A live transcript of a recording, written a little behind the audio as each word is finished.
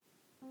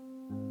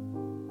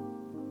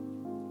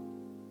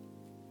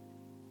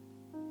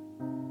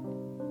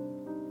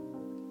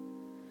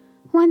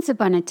Once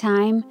upon a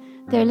time,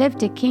 there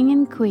lived a king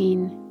and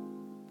queen.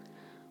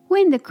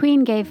 When the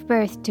queen gave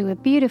birth to a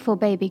beautiful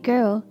baby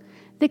girl,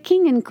 the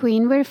king and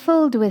queen were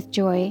filled with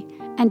joy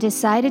and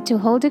decided to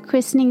hold a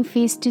christening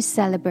feast to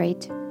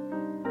celebrate.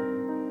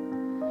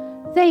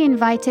 They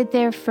invited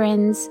their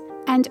friends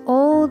and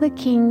all the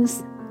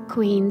kings,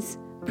 queens,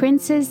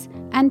 princes,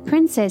 and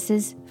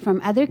princesses from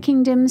other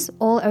kingdoms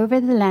all over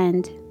the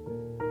land.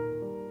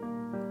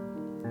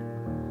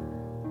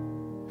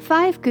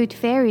 5 good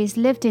fairies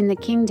lived in the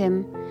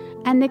kingdom,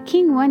 and the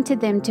king wanted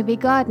them to be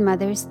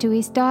godmothers to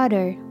his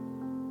daughter.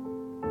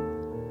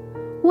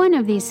 One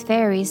of these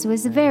fairies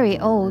was very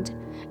old,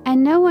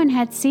 and no one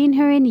had seen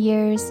her in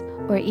years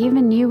or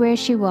even knew where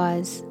she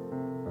was.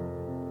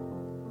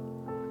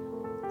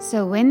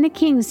 So when the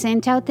king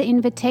sent out the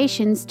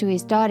invitations to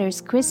his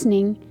daughter's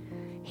christening,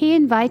 he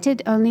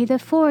invited only the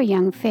 4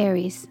 young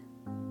fairies.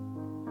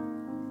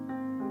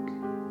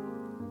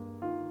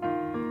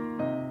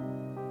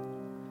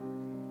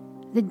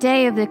 The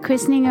day of the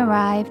christening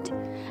arrived,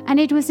 and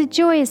it was a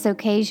joyous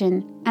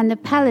occasion, and the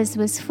palace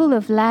was full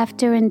of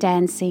laughter and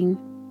dancing.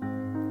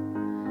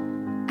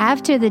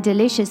 After the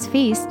delicious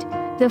feast,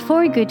 the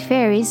 4 good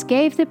fairies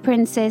gave the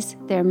princess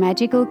their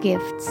magical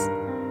gifts.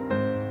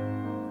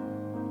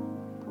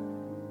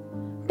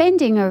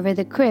 Bending over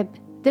the crib,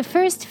 the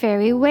first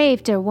fairy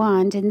waved her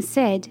wand and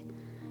said,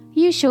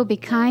 "You shall be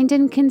kind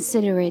and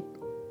considerate."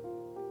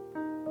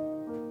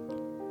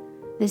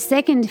 The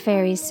second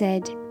fairy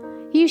said,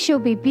 "You shall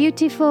be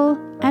beautiful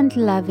and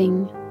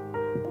loving."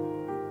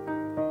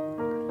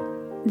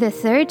 The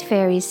third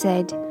fairy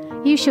said,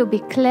 "You shall be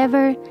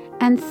clever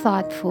and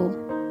thoughtful."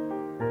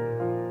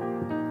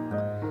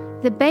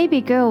 The baby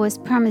girl was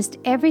promised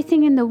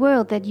everything in the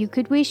world that you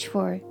could wish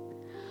for.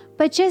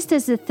 But just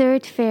as the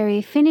third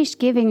fairy finished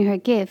giving her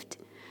gift,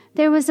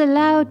 there was a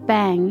loud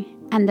bang,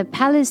 and the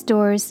palace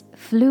doors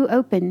flew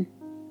open.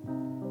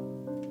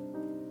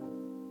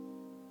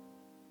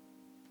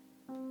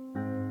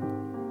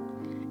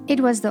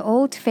 It was the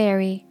old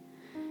fairy.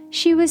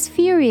 She was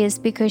furious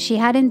because she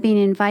hadn't been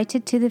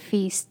invited to the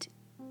feast.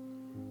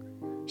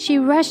 She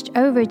rushed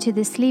over to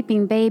the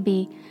sleeping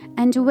baby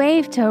and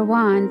waved her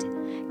wand,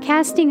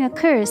 casting a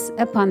curse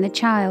upon the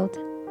child.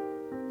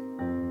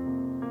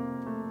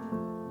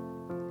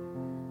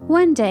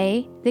 One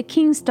day, the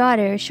king's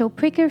daughter shall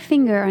prick her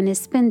finger on a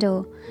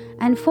spindle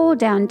and fall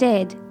down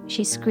dead,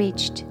 she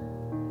screeched.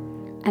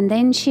 And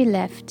then she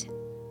left.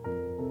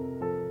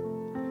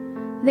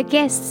 The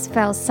guests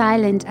fell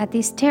silent at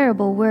these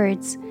terrible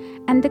words,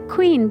 and the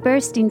queen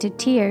burst into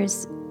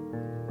tears.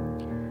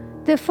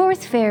 The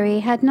fourth fairy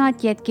had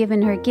not yet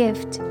given her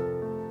gift.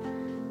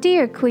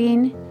 "Dear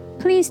queen,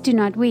 please do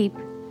not weep.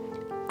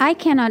 I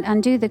cannot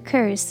undo the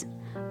curse,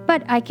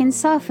 but I can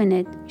soften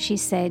it," she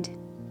said.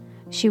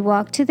 She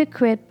walked to the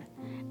crib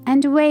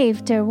and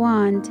waved her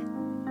wand.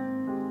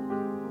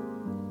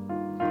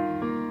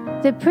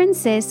 The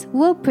princess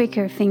will prick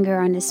her finger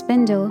on the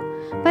spindle,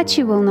 but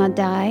she will not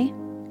die.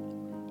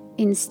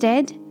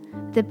 Instead,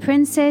 the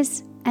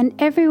princess and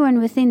everyone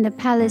within the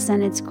palace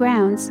and its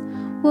grounds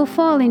will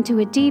fall into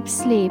a deep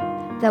sleep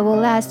that will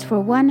last for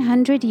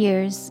 100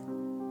 years.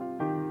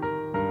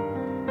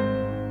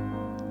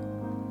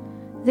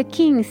 The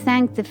king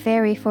thanked the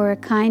fairy for her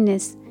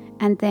kindness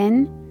and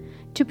then,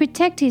 to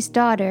protect his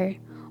daughter,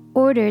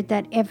 ordered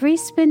that every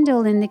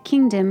spindle in the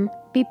kingdom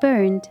be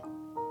burned.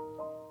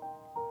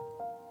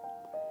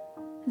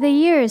 The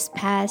years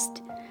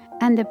passed,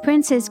 and the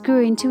princess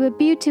grew into a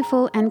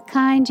beautiful and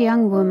kind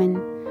young woman,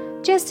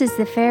 just as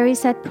the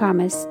fairies had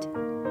promised.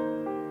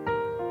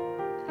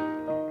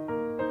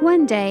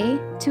 One day,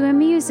 to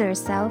amuse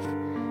herself,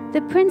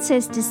 the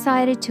princess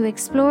decided to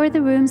explore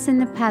the rooms in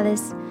the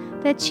palace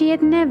that she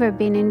had never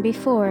been in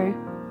before.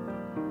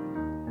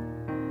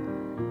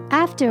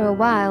 After a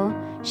while,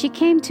 she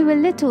came to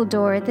a little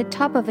door at the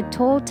top of a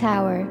tall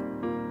tower.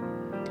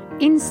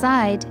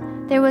 Inside,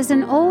 there was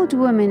an old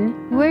woman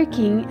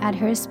working at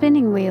her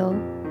spinning wheel.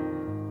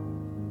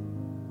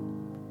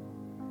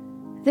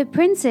 The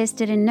princess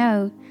didn't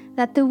know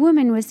that the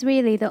woman was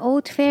really the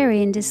old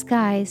fairy in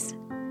disguise.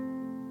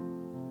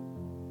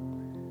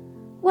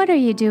 "What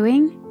are you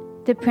doing?"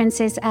 the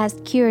princess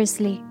asked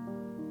curiously.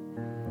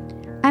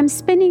 "I'm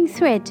spinning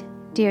thread,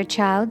 dear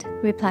child,"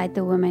 replied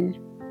the woman.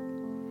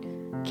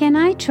 "Can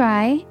I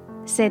try?"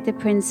 said the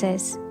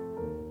princess.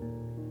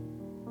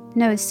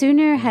 No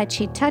sooner had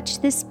she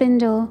touched the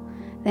spindle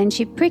than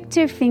she pricked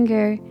her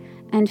finger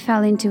and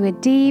fell into a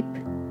deep,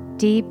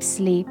 deep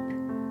sleep.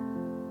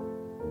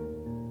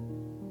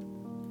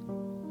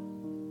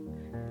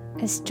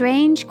 A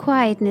strange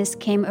quietness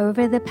came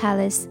over the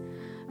palace,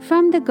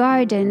 from the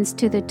gardens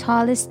to the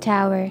tallest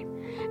tower,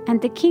 and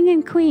the king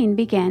and queen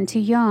began to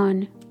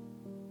yawn.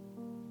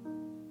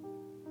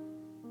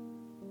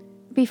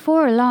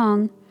 Before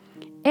long,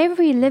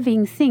 every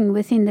living thing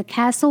within the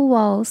castle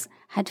walls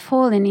had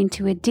fallen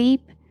into a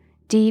deep,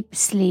 deep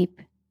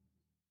sleep.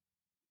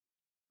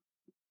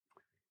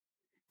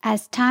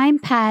 As time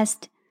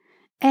passed,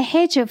 a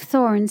hedge of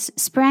thorns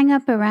sprang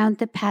up around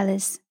the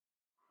palace.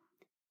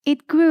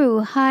 It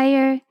grew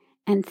higher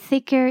and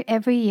thicker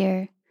every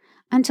year,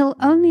 until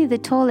only the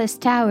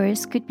tallest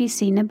towers could be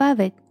seen above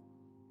it.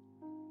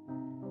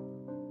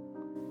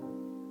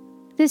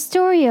 The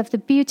story of the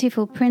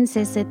beautiful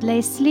princess that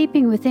lay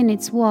sleeping within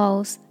its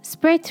walls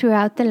spread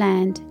throughout the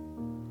land.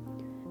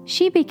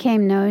 She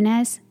became known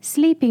as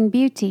Sleeping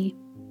Beauty.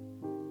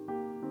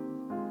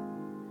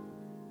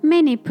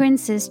 Many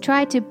princes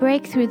tried to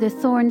break through the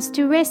thorns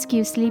to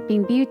rescue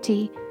Sleeping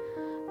Beauty,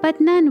 but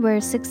none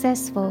were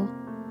successful.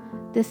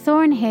 The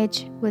thorn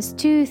hedge was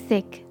too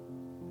thick.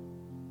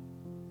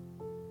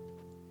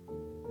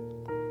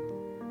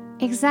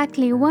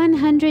 Exactly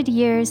 100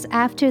 years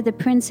after the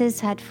princess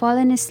had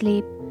fallen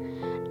asleep,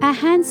 a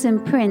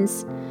handsome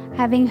prince,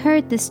 having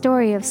heard the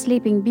story of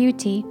Sleeping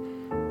Beauty,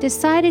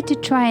 decided to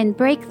try and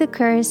break the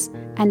curse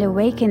and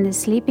awaken the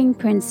sleeping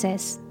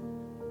princess.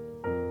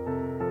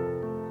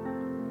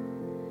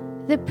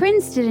 The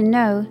prince didn't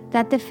know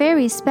that the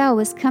fairy spell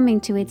was coming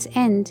to its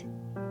end.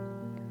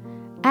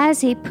 As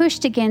he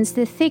pushed against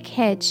the thick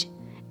hedge,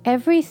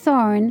 every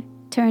thorn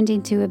turned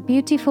into a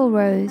beautiful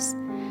rose,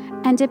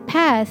 and a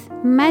path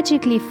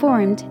magically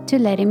formed to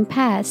let him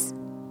pass.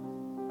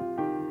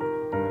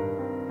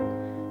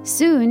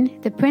 Soon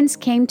the prince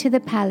came to the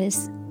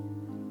palace.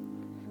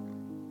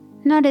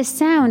 Not a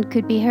sound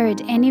could be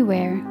heard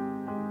anywhere.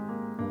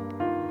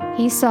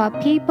 He saw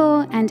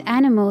people and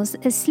animals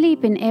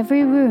asleep in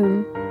every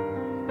room.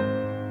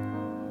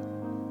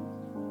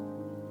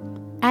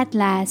 At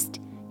last,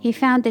 he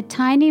found the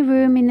tiny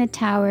room in the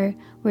tower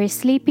where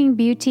Sleeping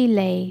Beauty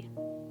lay.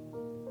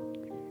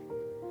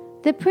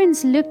 The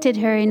prince looked at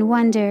her in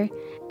wonder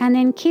and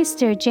then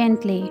kissed her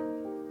gently.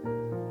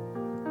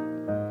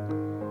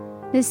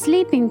 The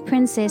sleeping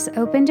princess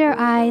opened her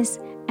eyes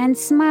and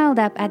smiled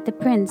up at the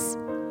prince.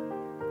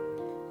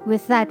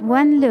 With that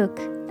one look,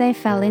 they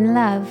fell in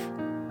love.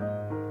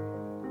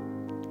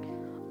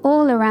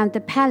 All around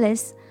the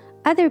palace,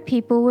 other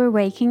people were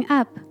waking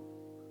up.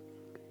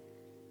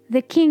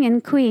 The king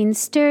and queen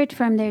stirred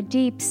from their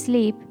deep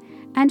sleep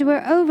and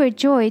were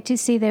overjoyed to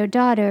see their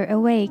daughter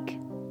awake.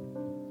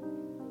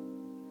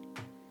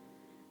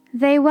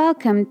 They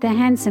welcomed the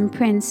handsome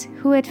prince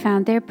who had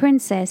found their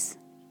princess.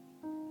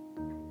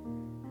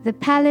 The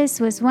palace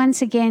was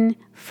once again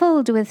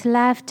filled with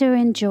laughter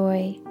and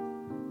joy.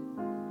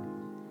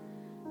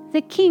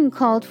 The king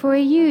called for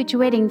a huge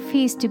wedding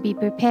feast to be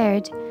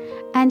prepared,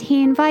 and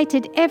he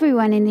invited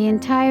everyone in the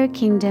entire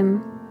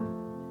kingdom.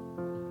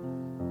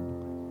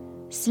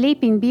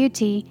 Sleeping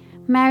Beauty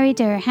married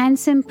her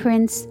handsome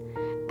prince,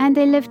 and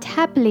they lived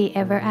happily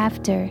ever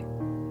after.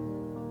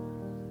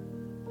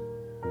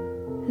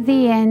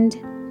 The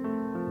end.